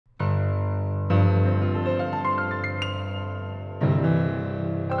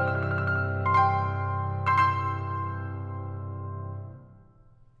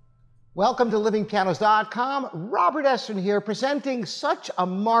Welcome to livingpianos.com. Robert Estrin here, presenting such a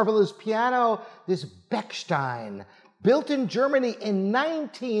marvelous piano, this Bechstein, built in Germany in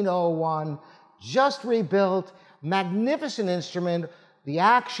 1901, just rebuilt, magnificent instrument, the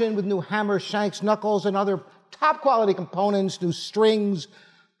action with new hammers, shanks, knuckles, and other top quality components, new strings,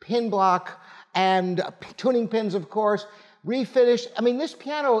 pin block, and tuning pins, of course, refinished. I mean, this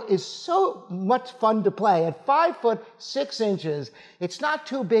piano is so much fun to play. At 5'6". It's not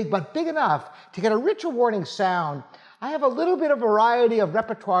too big, but big enough to get a rich, rewarding sound. I have a little bit of variety of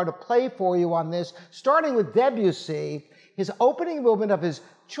repertoire to play for you on this, starting with Debussy, his opening movement of his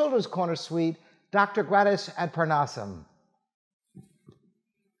Children's Corner Suite, Dr. Gratis ad Parnassum.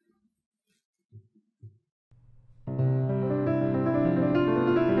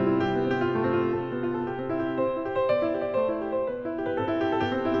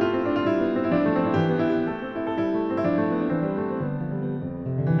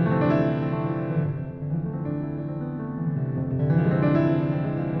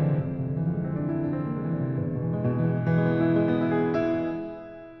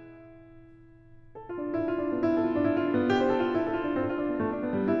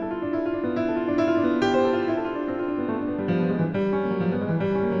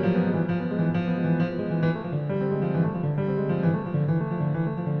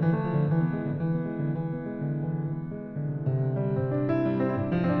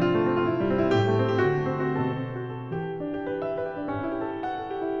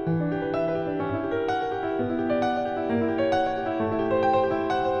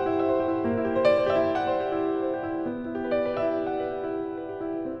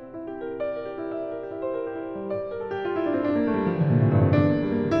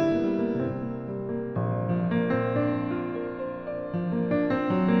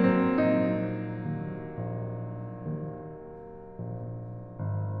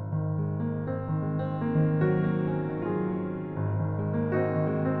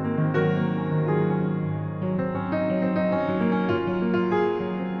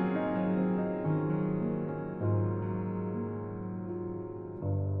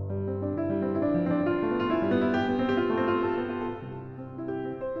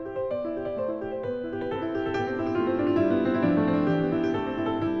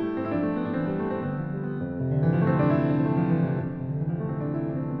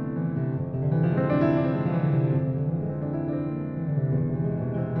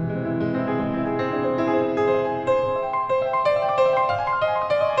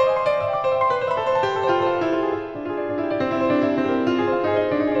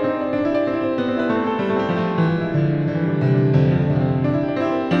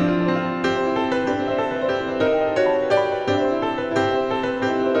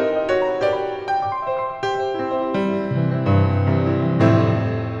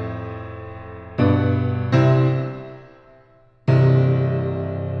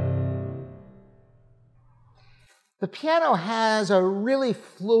 The piano has a really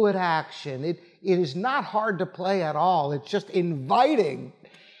fluid action. It is not hard to play at all. It's just inviting.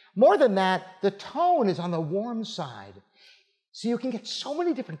 More than that, the tone is on the warm side. So you can get so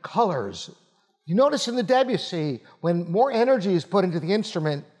many different colors. You notice in the Debussy, when more energy is put into the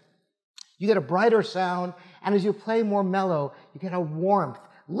instrument, you get a brighter sound, and as you play more mellow, you get a warmth.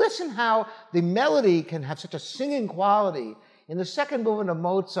 Listen how the melody can have such a singing quality. In the second movement of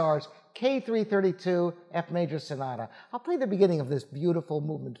Mozart's K332 F major sonata. I'll play the beginning of this beautiful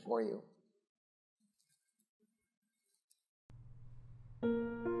movement for you.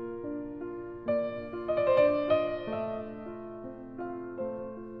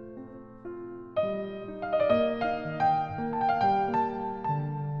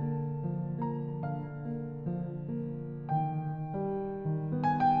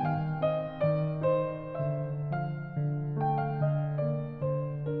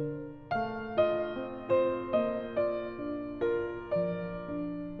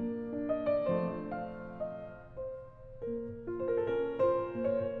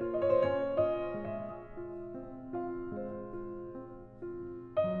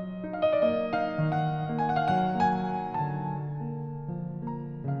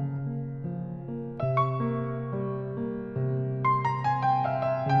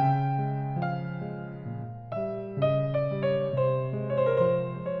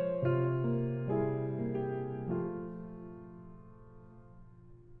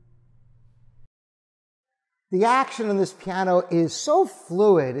 The action on this piano is so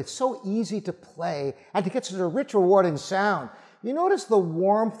fluid, it's so easy to play, and to get such a rich, rewarding sound. You notice the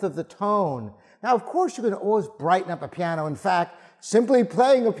warmth of the tone. Now, of course, you can always brighten up a piano. In fact, simply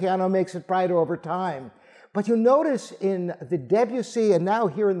playing a piano makes it brighter over time. But you notice in the Debussy and now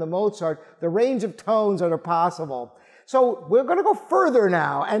here in the Mozart, the range of tones that are possible. So we're going to go further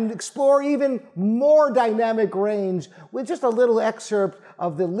now and explore even more dynamic range with just a little excerpt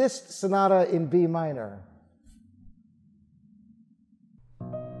of the Liszt Sonata in B minor.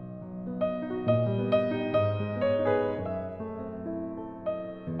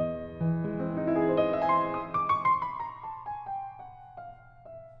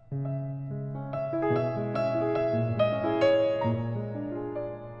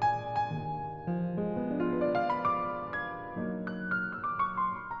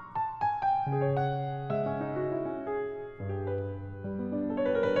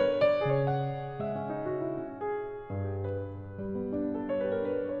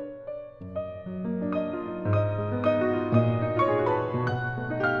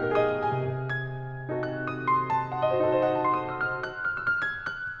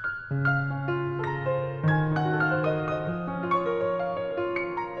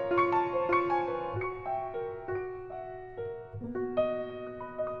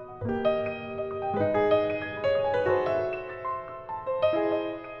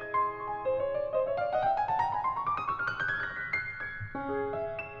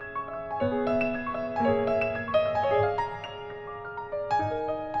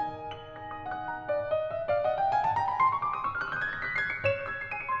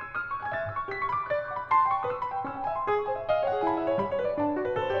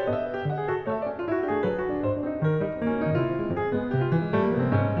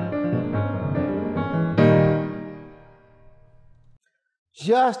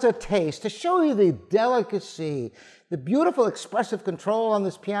 Just a taste to show you the delicacy, the beautiful expressive control on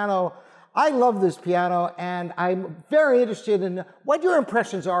this piano. I love this piano, and I'm very interested in what your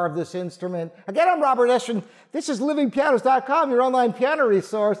impressions are of this instrument. Again, I'm Robert Estrin. This is livingpianos.com, your online piano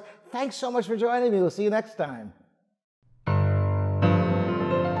resource. Thanks so much for joining me. We'll see you next time.